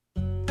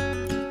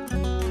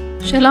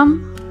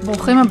שלום,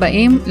 ברוכים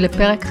הבאים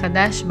לפרק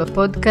חדש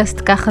בפודקאסט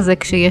ככה זה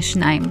כשיש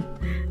שניים.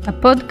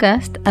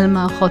 הפודקאסט על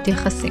מערכות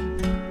יחסים.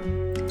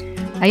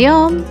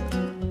 היום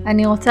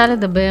אני רוצה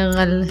לדבר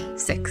על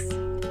סקס.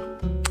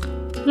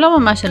 לא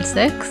ממש על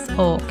סקס,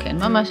 או כן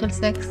ממש על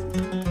סקס,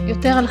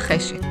 יותר על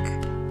חשק.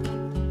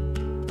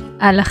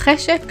 על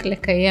החשק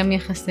לקיים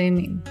יחסי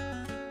מין.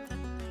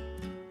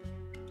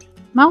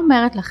 מה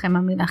אומרת לכם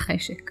המילה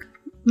חשק?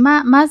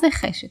 מה זה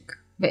חשק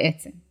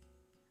בעצם?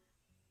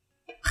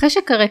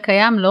 חשק הרי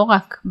קיים לא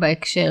רק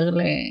בהקשר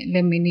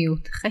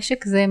למיניות.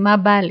 חשק זה מה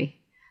בא לי,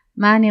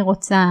 מה אני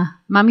רוצה,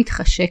 מה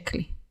מתחשק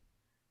לי.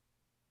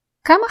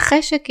 כמה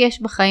חשק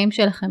יש בחיים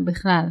שלכם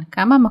בכלל?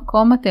 כמה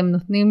מקום אתם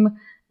נותנים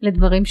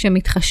לדברים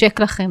שמתחשק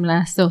לכם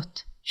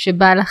לעשות,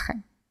 שבא לכם?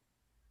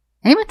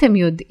 האם אתם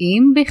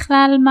יודעים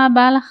בכלל מה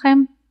בא לכם?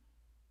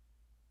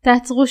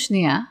 תעצרו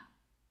שנייה,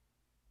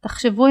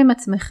 תחשבו עם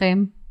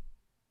עצמכם,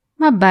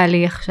 מה בא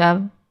לי עכשיו?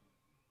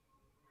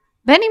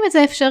 בין אם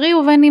זה אפשרי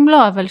ובין אם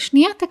לא, אבל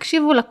שנייה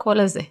תקשיבו לקול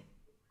הזה.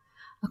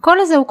 הקול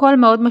הזה הוא קול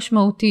מאוד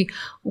משמעותי,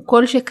 הוא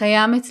קול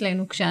שקיים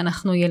אצלנו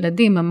כשאנחנו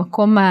ילדים,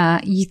 המקום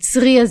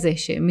היצרי הזה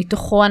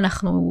שמתוכו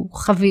אנחנו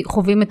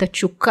חווים את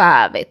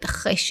התשוקה ואת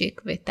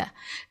החשק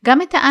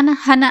גם את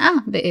ההנאה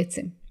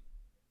בעצם.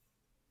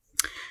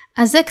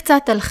 אז זה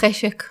קצת על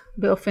חשק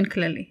באופן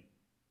כללי.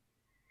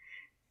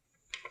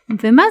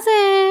 ומה זה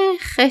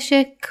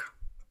חשק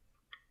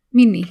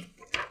מיני?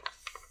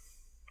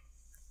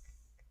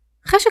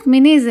 חשק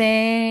מיני זה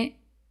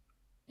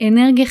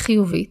אנרגיה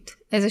חיובית,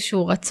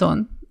 איזשהו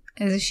רצון,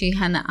 איזושהי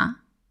הנאה,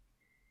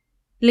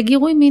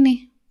 לגירוי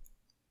מיני,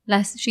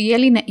 שיהיה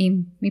לי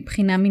נעים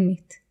מבחינה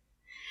מינית.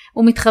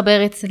 הוא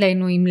מתחבר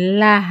אצלנו עם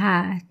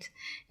להט,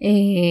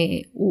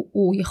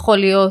 הוא יכול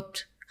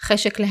להיות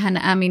חשק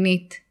להנאה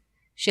מינית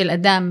של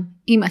אדם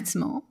עם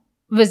עצמו,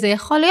 וזה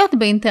יכול להיות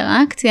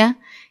באינטראקציה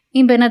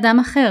עם בן אדם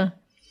אחר.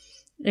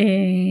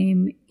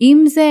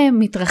 אם זה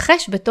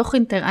מתרחש בתוך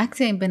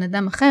אינטראקציה עם בן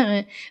אדם אחר,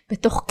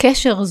 בתוך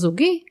קשר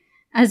זוגי,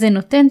 אז זה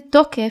נותן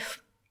תוקף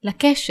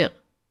לקשר.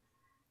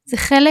 זה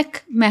חלק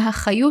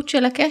מהחיות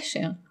של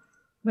הקשר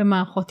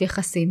במערכות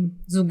יחסים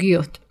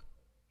זוגיות.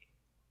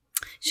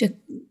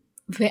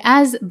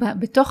 ואז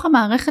בתוך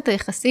המערכת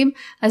היחסים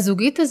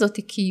הזוגית הזאת,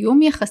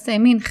 קיום יחסי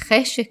מין,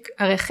 חשק,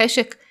 הרי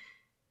חשק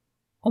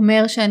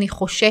אומר שאני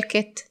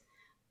חושקת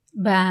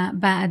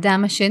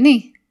באדם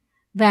השני,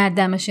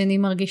 והאדם השני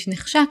מרגיש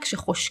נחשק,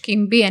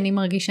 כשחושקים בי אני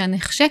מרגישה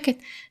נחשקת,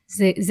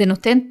 זה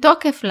נותן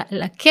תוקף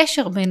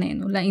לקשר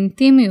בינינו,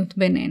 לאינטימיות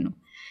בינינו.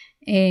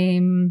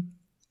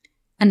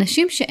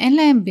 אנשים שאין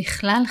להם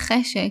בכלל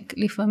חשק,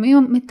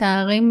 לפעמים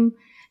מתארים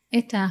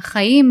את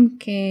החיים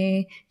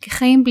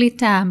כחיים בלי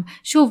טעם.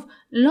 שוב,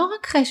 לא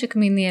רק חשק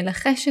מיני, אלא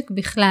חשק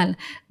בכלל.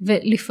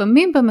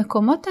 ולפעמים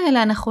במקומות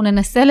האלה אנחנו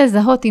ננסה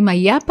לזהות אם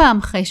היה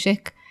פעם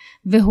חשק,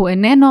 והוא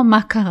איננו,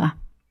 מה קרה.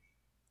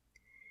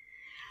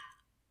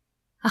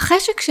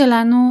 החשק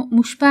שלנו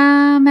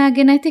מושפע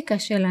מהגנטיקה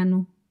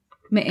שלנו,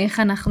 מאיך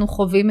אנחנו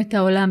חווים את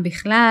העולם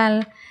בכלל,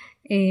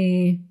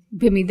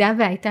 במידה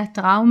והייתה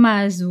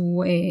טראומה אז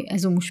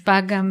הוא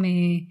מושפע גם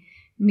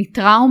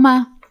מטראומה,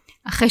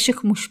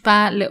 החשק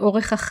מושפע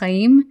לאורך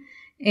החיים,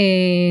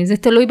 זה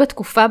תלוי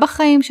בתקופה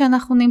בחיים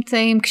שאנחנו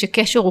נמצאים,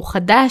 כשקשר הוא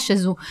חדש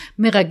אז הוא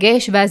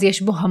מרגש ואז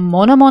יש בו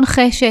המון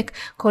חשק,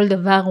 כל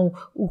דבר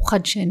הוא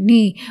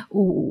חדשני,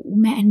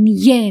 הוא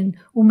מעניין,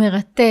 הוא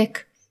מרתק.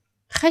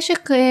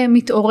 חשק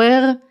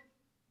מתעורר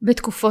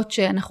בתקופות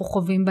שאנחנו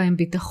חווים בהם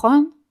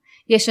ביטחון.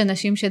 יש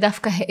אנשים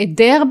שדווקא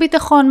היעדר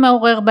ביטחון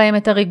מעורר בהם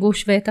את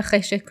הריגוש ואת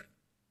החשק.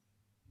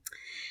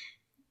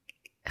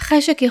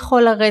 חשק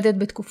יכול לרדת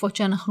בתקופות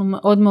שאנחנו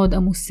מאוד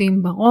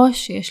עמוסים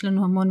בראש, שיש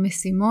לנו המון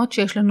משימות,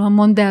 שיש לנו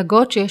המון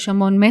דאגות, שיש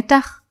המון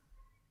מתח.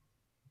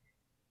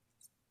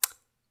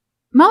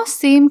 מה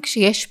עושים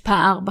כשיש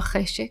פער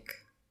בחשק?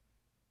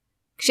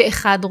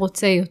 כשאחד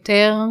רוצה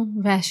יותר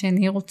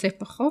והשני רוצה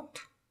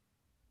פחות?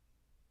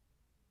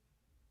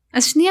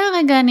 אז שנייה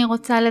רגע אני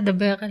רוצה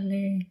לדבר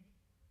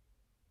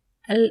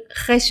על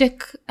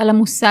חשק, על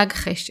המושג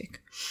חשק.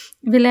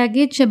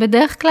 ולהגיד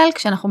שבדרך כלל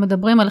כשאנחנו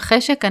מדברים על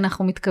חשק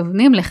אנחנו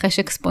מתכוונים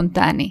לחשק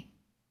ספונטני.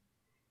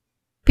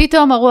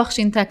 פתאום הרוח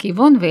שינתה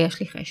כיוון ויש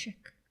לי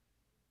חשק.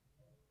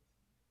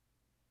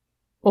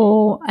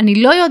 או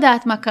אני לא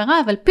יודעת מה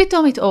קרה אבל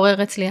פתאום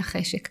התעורר אצלי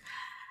החשק.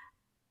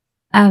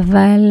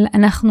 אבל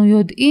אנחנו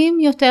יודעים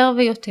יותר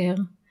ויותר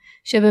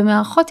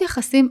שבמערכות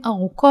יחסים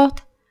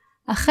ארוכות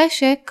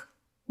החשק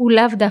הוא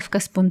לאו דווקא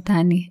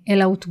ספונטני,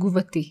 אלא הוא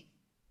תגובתי.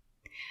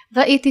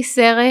 ראיתי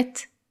סרט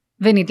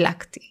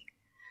ונדלקתי.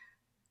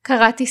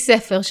 קראתי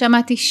ספר,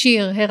 שמעתי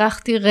שיר,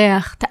 הרחתי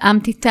ריח,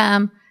 טעמתי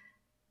טעם.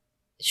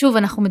 שוב,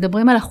 אנחנו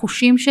מדברים על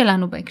החושים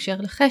שלנו בהקשר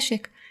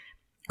לחשק.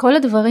 כל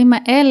הדברים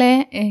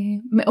האלה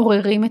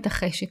מעוררים את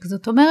החשק.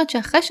 זאת אומרת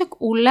שהחשק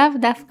הוא לאו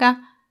דווקא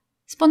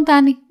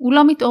ספונטני, הוא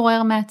לא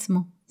מתעורר מעצמו.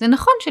 זה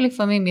נכון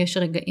שלפעמים יש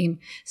רגעים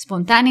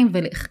ספונטניים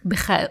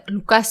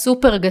ובחלוקה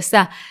סופר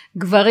גסה,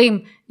 גברים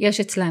יש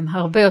אצלם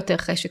הרבה יותר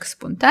חשק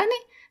ספונטני,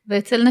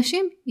 ואצל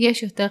נשים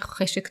יש יותר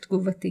חשק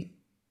תגובתי.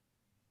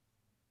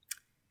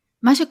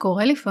 מה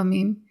שקורה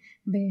לפעמים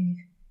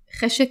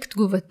חשק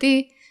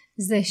תגובתי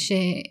זה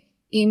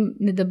שאם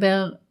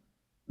נדבר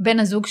בן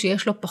הזוג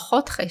שיש לו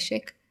פחות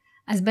חשק,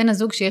 אז בן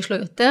הזוג שיש לו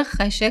יותר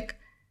חשק,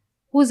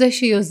 הוא זה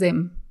שיוזם.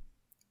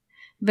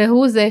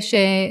 והוא זה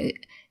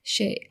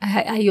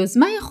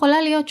שהיוזמה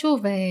יכולה להיות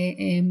שוב,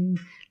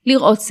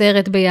 לראות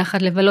סרט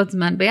ביחד, לבלות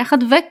זמן ביחד,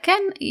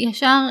 וכן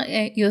ישר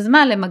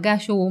יוזמה למגע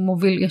שהוא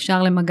מוביל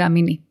ישר למגע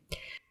מיני.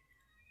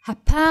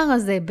 הפער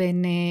הזה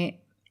בין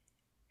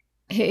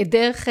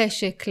היעדר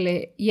חשק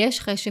ליש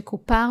חשק הוא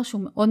פער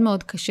שהוא מאוד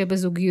מאוד קשה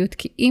בזוגיות,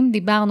 כי אם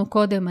דיברנו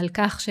קודם על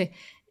כך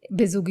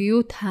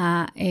שבזוגיות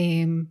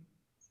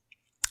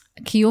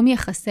קיום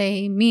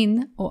יחסי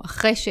מין או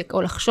החשק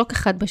או לחשוק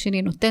אחד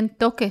בשני נותן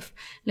תוקף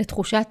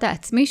לתחושת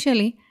העצמי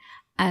שלי,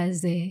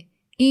 אז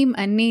אם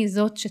אני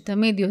זאת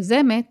שתמיד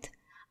יוזמת,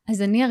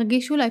 אז אני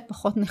ארגיש אולי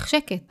פחות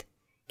נחשקת.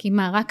 כי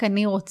מה, רק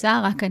אני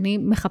רוצה, רק אני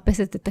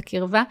מחפשת את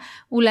הקרבה,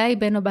 אולי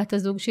בן או בת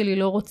הזוג שלי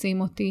לא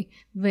רוצים אותי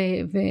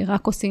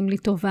ורק עושים לי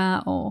טובה,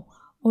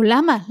 או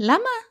למה?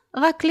 למה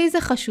רק לי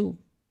זה חשוב?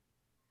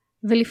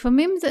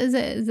 ולפעמים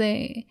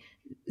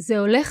זה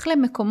הולך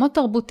למקומות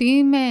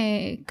תרבותיים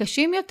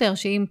קשים יותר,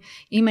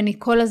 שאם אני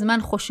כל הזמן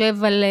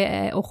חושב על,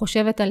 או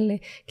חושבת על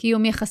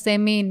קיום יחסי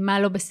מין, מה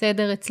לא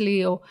בסדר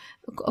אצלי, או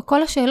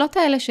כל השאלות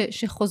האלה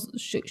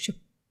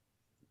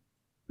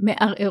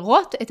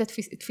שמערערות את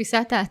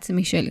תפיסת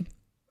העצמי שלי.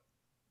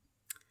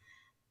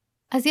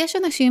 אז יש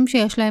אנשים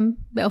שיש להם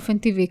באופן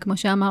טבעי, כמו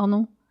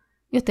שאמרנו,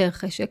 יותר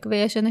חשק,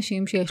 ויש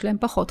אנשים שיש להם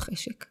פחות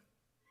חשק.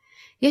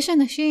 יש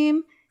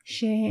אנשים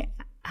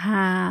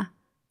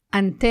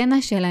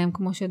האנטנה שלהם,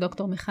 כמו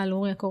שדוקטור מיכל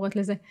אוריה קוראת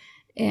לזה,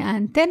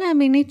 האנטנה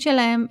המינית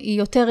שלהם היא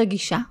יותר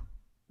רגישה,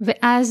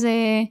 ואז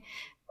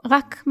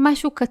רק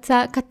משהו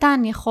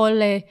קטן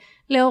יכול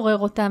לעורר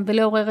אותם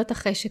ולעורר את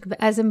החשק,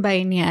 ואז הם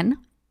בעניין.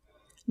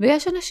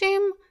 ויש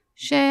אנשים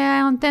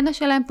שהאנטנה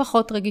שלהם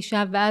פחות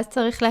רגישה, ואז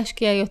צריך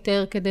להשקיע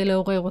יותר כדי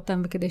לעורר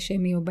אותם וכדי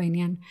שהם יהיו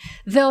בעניין.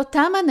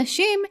 ואותם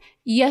אנשים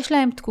יש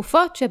להם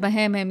תקופות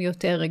שבהם הם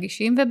יותר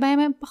רגישים ובהם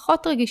הם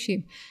פחות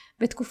רגישים.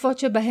 ותקופות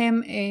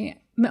שבהם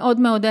מאוד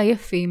מאוד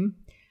עייפים,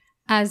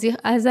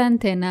 אז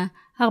האנטנה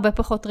הרבה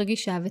פחות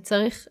רגישה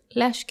וצריך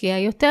להשקיע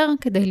יותר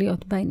כדי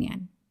להיות בעניין.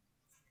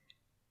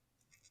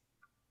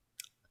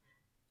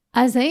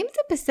 אז האם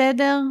זה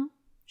בסדר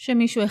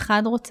שמישהו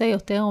אחד רוצה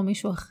יותר או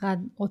מישהו אחד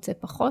רוצה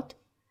פחות?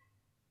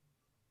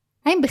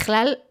 האם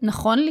בכלל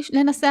נכון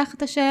לנסח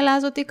את השאלה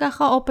הזאת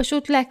ככה, או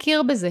פשוט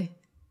להכיר בזה,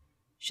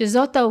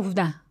 שזאת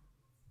העובדה?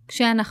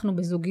 כשאנחנו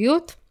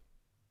בזוגיות,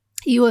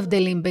 יהיו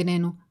הבדלים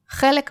בינינו.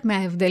 חלק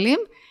מההבדלים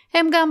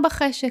הם גם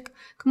בחשק.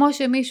 כמו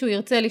שמישהו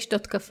ירצה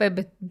לשתות קפה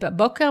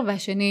בבוקר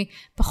והשני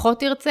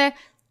פחות ירצה,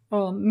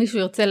 או מישהו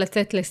ירצה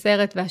לצאת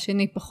לסרט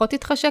והשני פחות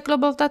יתחשק לו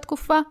באותה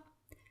תקופה,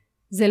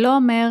 זה לא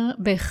אומר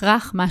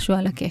בהכרח משהו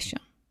על הקשר.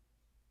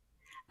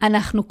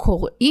 אנחנו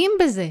קוראים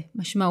בזה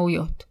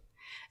משמעויות.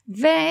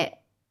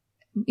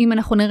 ואם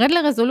אנחנו נרד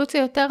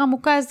לרזולוציה יותר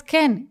עמוקה, אז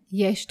כן,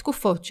 יש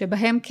תקופות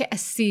שבהם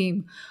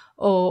כעסים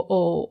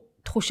או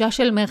תחושה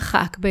של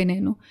מרחק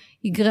בינינו,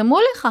 יגרמו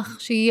לכך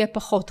שיהיה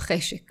פחות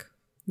חשק,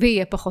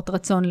 ויהיה פחות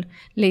רצון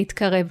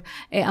להתקרב.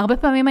 הרבה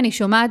פעמים אני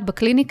שומעת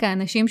בקליניקה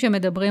אנשים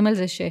שמדברים על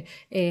זה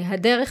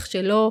שהדרך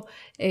שלו,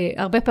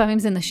 הרבה פעמים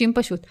זה נשים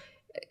פשוט.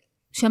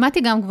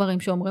 שמעתי גם גברים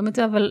שאומרים את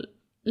זה, אבל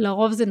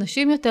לרוב זה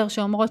נשים יותר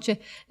שאומרות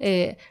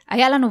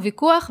שהיה לנו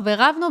ויכוח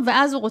ורבנו,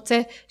 ואז הוא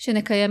רוצה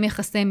שנקיים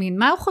יחסי מין.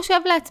 מה הוא חושב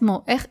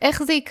לעצמו?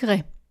 איך זה יקרה?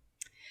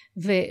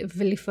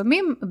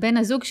 ולפעמים בן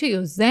הזוג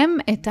שיוזם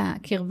את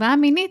הקרבה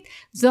המינית,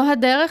 זו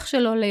הדרך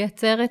שלו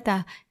לייצר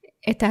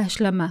את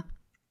ההשלמה.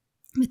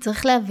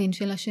 וצריך להבין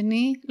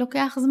שלשני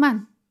לוקח זמן.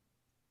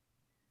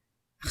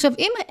 עכשיו,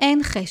 אם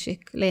אין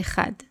חשק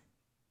לאחד,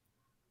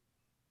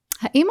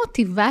 האם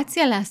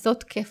מוטיבציה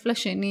לעשות כיף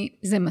לשני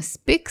זה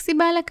מספיק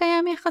סיבה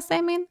לקיים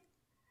יחסי מין?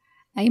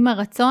 האם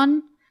הרצון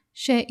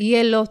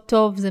שיהיה לא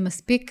טוב זה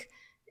מספיק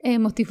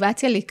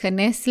מוטיבציה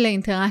להיכנס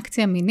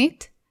לאינטראקציה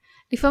מינית?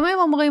 לפעמים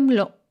אומרים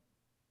לא.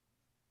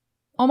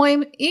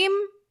 אומרים אם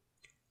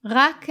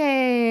רק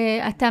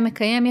אתה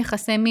מקיים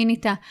יחסי מין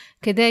איתה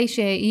כדי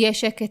שיהיה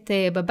שקט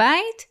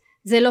בבית,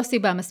 זה לא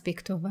סיבה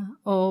מספיק טובה.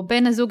 או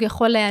בן הזוג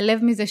יכול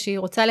להיעלב מזה שהיא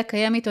רוצה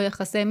לקיים איתו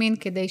יחסי מין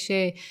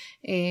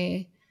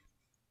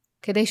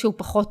כדי שהוא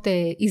פחות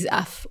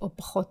יזעף, או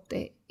פחות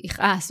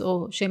יכעס,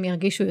 או שהם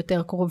ירגישו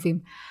יותר קרובים.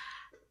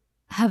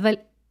 אבל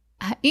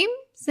האם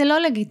זה לא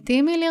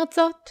לגיטימי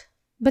לרצות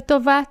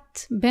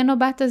בטובת בן או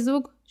בת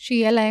הזוג,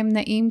 שיהיה להם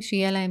נעים,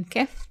 שיהיה להם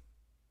כיף?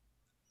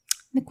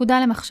 נקודה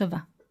למחשבה.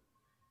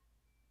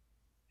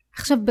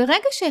 עכשיו,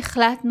 ברגע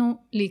שהחלטנו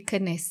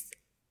להיכנס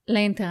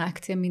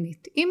לאינטראקציה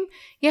מינית, אם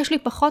יש לי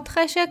פחות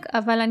חשק,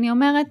 אבל אני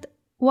אומרת,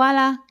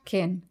 וואלה,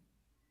 כן.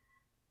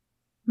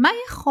 מה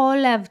יכול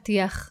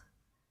להבטיח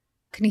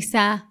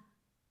כניסה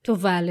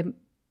טובה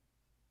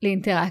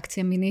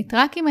לאינטראקציה מינית?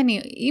 רק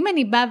אם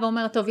אני באה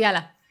ואומרת, טוב,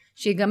 יאללה,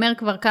 שיגמר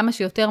כבר כמה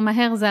שיותר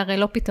מהר, זה הרי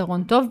לא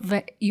פתרון טוב,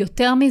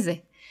 ויותר מזה,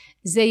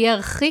 זה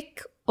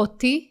ירחיק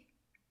אותי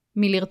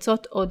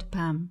מלרצות עוד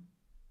פעם.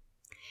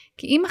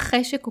 כי אם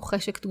החשק הוא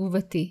חשק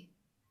תגובתי,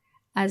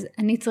 אז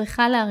אני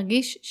צריכה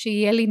להרגיש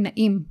שיהיה לי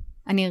נעים.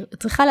 אני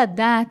צריכה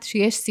לדעת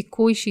שיש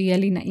סיכוי שיהיה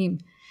לי נעים.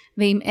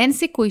 ואם אין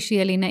סיכוי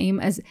שיהיה לי נעים,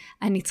 אז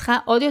אני צריכה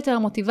עוד יותר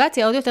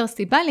מוטיבציה, עוד יותר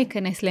סיבה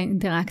להיכנס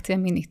לאינטראקציה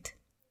מינית.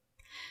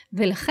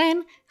 ולכן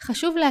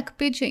חשוב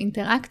להקפיד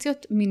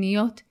שאינטראקציות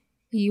מיניות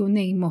יהיו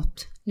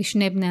נעימות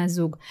לשני בני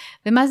הזוג.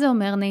 ומה זה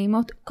אומר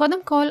נעימות?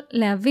 קודם כל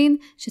להבין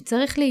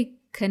שצריך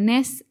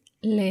להיכנס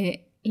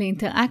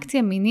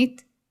לאינטראקציה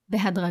מינית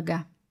בהדרגה.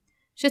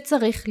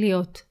 שצריך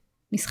להיות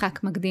משחק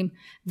מקדים.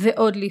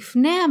 ועוד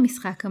לפני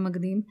המשחק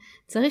המקדים,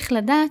 צריך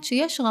לדעת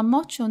שיש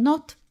רמות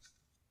שונות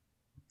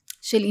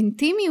של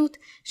אינטימיות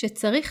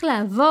שצריך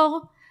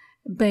לעבור,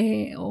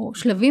 או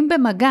שלבים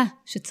במגע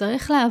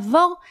שצריך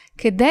לעבור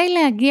כדי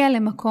להגיע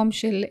למקום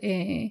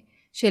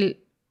של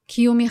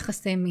קיום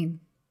יחסי מין.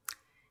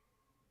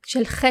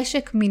 של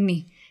חשק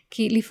מיני.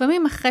 כי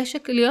לפעמים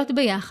החשק להיות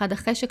ביחד,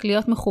 החשק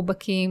להיות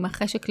מחובקים,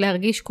 החשק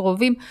להרגיש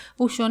קרובים,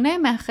 הוא שונה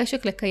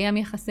מהחשק לקיים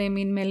יחסי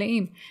מין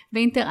מלאים.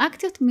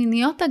 ואינטראקציות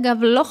מיניות אגב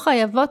לא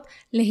חייבות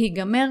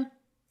להיגמר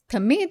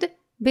תמיד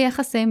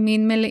ביחסי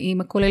מין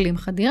מלאים הכוללים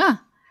חדירה.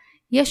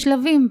 יש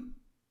שלבים.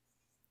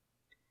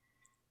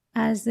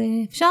 אז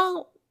אפשר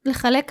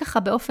לחלק ככה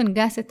באופן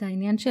גס את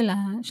העניין של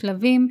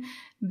השלבים.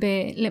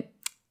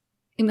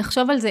 אם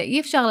נחשוב על זה, אי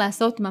אפשר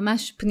לעשות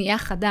ממש פנייה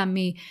חדה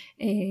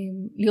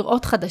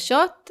מלראות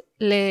חדשות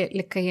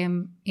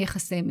לקיים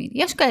יחסי מין.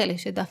 יש כאלה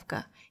שדווקא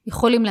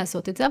יכולים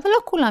לעשות את זה, אבל לא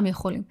כולם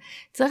יכולים.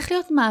 צריך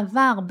להיות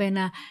מעבר בין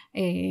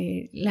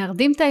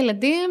להרדים את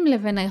הילדים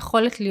לבין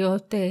היכולת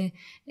להיות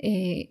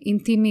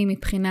אינטימי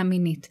מבחינה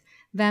מינית.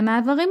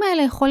 והמעברים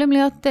האלה יכולים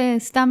להיות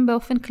סתם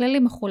באופן כללי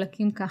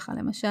מחולקים ככה.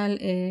 למשל,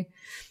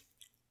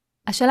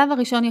 השלב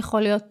הראשון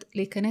יכול להיות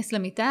להיכנס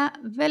למיטה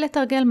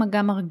ולתרגל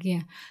מגע מרגיע.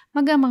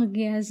 מגע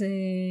מרגיע זה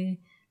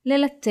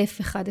ללטף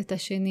אחד את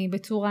השני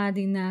בצורה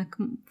עדינה,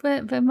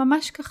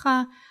 וממש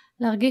ככה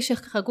להרגיש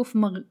איך הגוף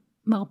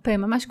מרפא,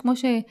 ממש כמו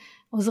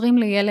שעוזרים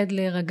לילד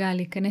להירגע,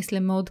 להיכנס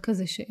למוד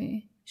כזה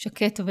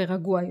שקט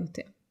ורגוע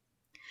יותר.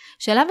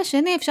 שלב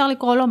השני אפשר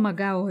לקרוא לו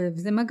מגע אוהב,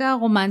 זה מגע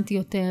רומנטי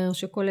יותר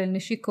שכולל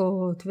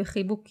נשיקות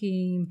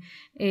וחיבוקים,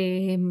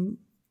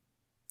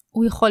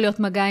 הוא יכול להיות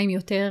מגע עם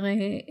יותר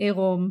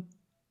עירום,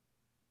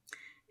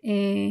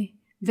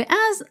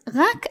 ואז,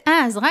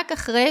 רק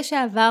אחרי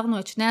שעברנו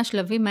את שני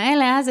השלבים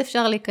האלה, אז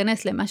אפשר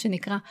להיכנס למה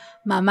שנקרא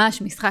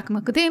ממש משחק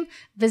מקדים,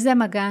 וזה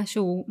מגע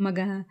שהוא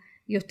מגע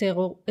יותר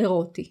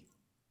אירוטי.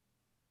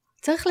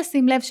 צריך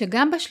לשים לב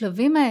שגם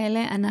בשלבים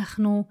האלה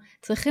אנחנו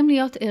צריכים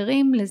להיות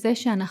ערים לזה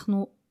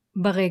שאנחנו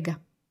ברגע.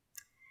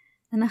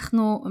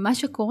 מה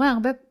שקורה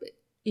הרבה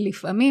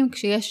לפעמים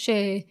כשיש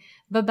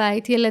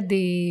בבית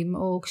ילדים,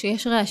 או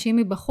כשיש רעשים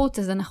מבחוץ,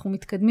 אז אנחנו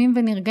מתקדמים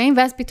ונרגעים,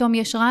 ואז פתאום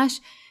יש רעש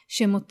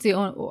שמוציא,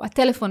 או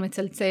הטלפון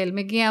מצלצל,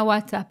 מגיע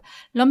וואטסאפ,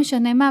 לא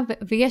משנה מה,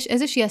 ויש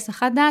איזושהי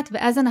הסחת דעת,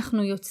 ואז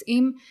אנחנו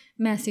יוצאים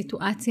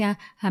מהסיטואציה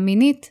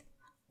המינית,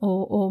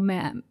 או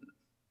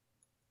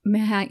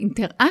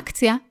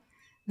מהאינטראקציה,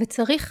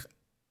 וצריך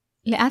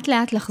לאט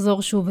לאט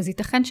לחזור שוב. אז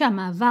ייתכן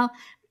שהמעבר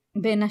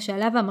בין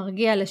השלב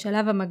המרגיע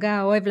לשלב המגע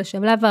האוהב,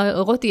 לשלב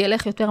האירוטי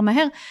ילך יותר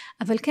מהר,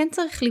 אבל כן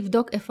צריך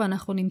לבדוק איפה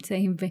אנחנו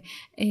נמצאים.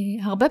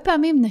 והרבה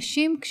פעמים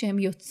נשים כשהן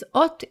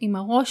יוצאות עם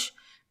הראש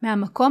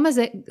מהמקום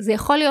הזה, זה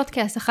יכול להיות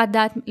כהסחת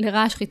דעת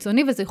לרעש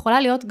חיצוני, וזה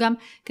יכולה להיות גם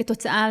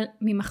כתוצאה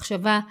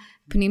ממחשבה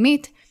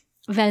פנימית,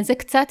 ועל זה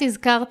קצת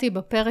הזכרתי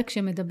בפרק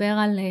שמדבר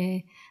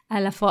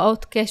על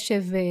הפרעות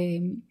קשב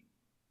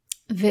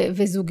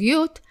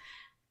וזוגיות.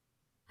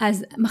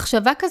 אז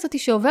מחשבה כזאת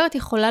שעוברת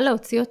יכולה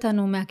להוציא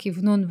אותנו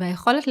מהכיוונון,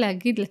 והיכולת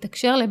להגיד,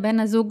 לתקשר לבן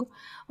הזוג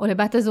או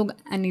לבת הזוג,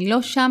 אני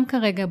לא שם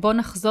כרגע, בוא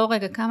נחזור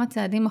רגע כמה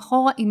צעדים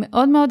אחורה, היא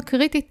מאוד מאוד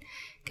קריטית,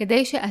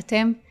 כדי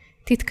שאתם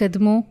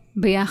תתקדמו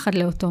ביחד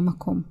לאותו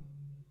מקום.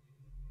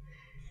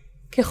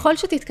 ככל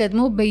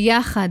שתתקדמו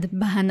ביחד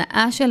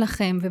בהנאה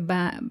שלכם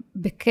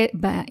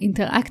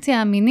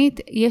ובאינטראקציה המינית,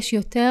 יש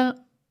יותר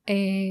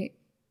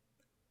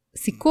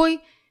סיכוי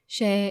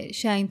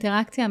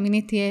שהאינטראקציה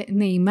המינית תהיה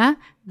נעימה,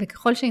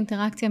 וככל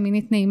שהאינטראקציה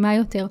המינית נעימה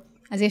יותר,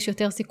 אז יש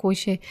יותר סיכוי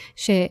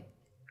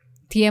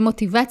שתהיה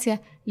מוטיבציה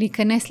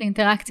להיכנס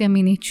לאינטראקציה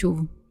מינית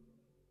שוב.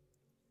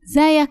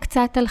 זה היה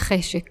קצת על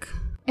חשק.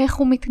 איך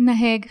הוא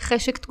מתנהג,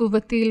 חשק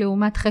תגובתי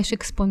לעומת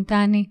חשק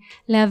ספונטני.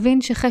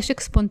 להבין שחשק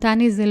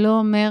ספונטני זה לא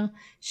אומר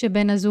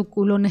שבן הזוג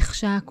הוא לא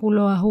נחשק, הוא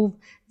לא אהוב.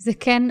 זה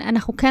כן,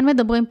 אנחנו כן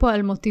מדברים פה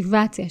על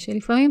מוטיבציה,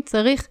 שלפעמים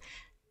צריך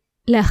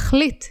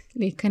להחליט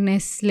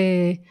להיכנס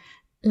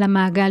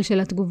למעגל של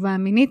התגובה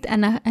המינית.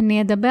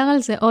 אני אדבר על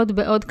זה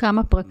בעוד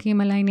כמה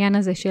פרקים, על העניין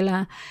הזה של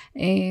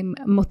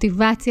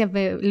המוטיבציה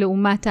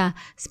ולעומת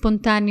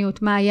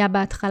הספונטניות, מה היה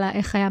בהתחלה,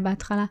 איך היה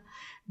בהתחלה,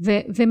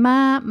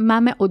 ומה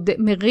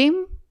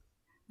מרים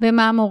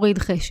ומה מוריד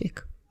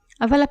חשק.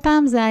 אבל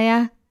הפעם זה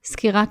היה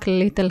סקירה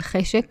כללית על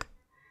חשק.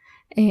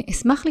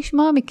 אשמח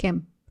לשמוע מכם.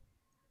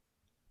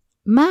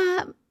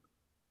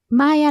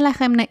 מה היה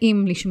לכם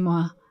נעים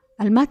לשמוע?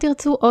 על מה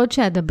תרצו עוד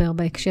שאדבר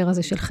בהקשר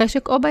הזה של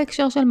חשק, או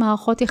בהקשר של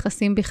מערכות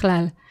יחסים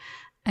בכלל?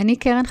 אני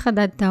קרן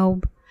חדד טאוב,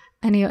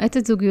 אני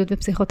יועצת זוגיות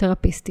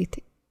ופסיכותרפיסטית.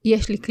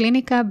 יש לי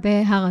קליניקה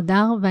בהר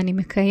אדר, ואני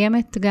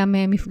מקיימת גם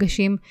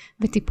מפגשים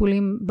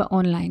וטיפולים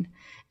באונליין.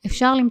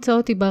 אפשר למצוא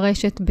אותי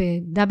ברשת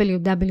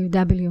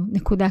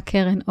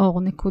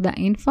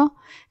ב-www.karenaor.info.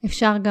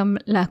 אפשר גם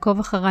לעקוב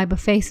אחריי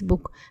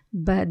בפייסבוק,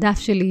 בדף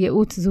שלי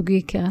ייעוץ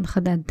זוגי קרן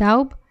חדד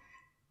טאוב.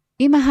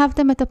 אם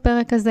אהבתם את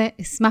הפרק הזה,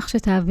 אשמח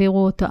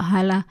שתעבירו אותו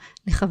הלאה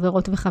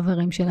לחברות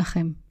וחברים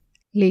שלכם.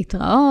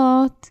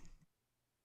 להתראות!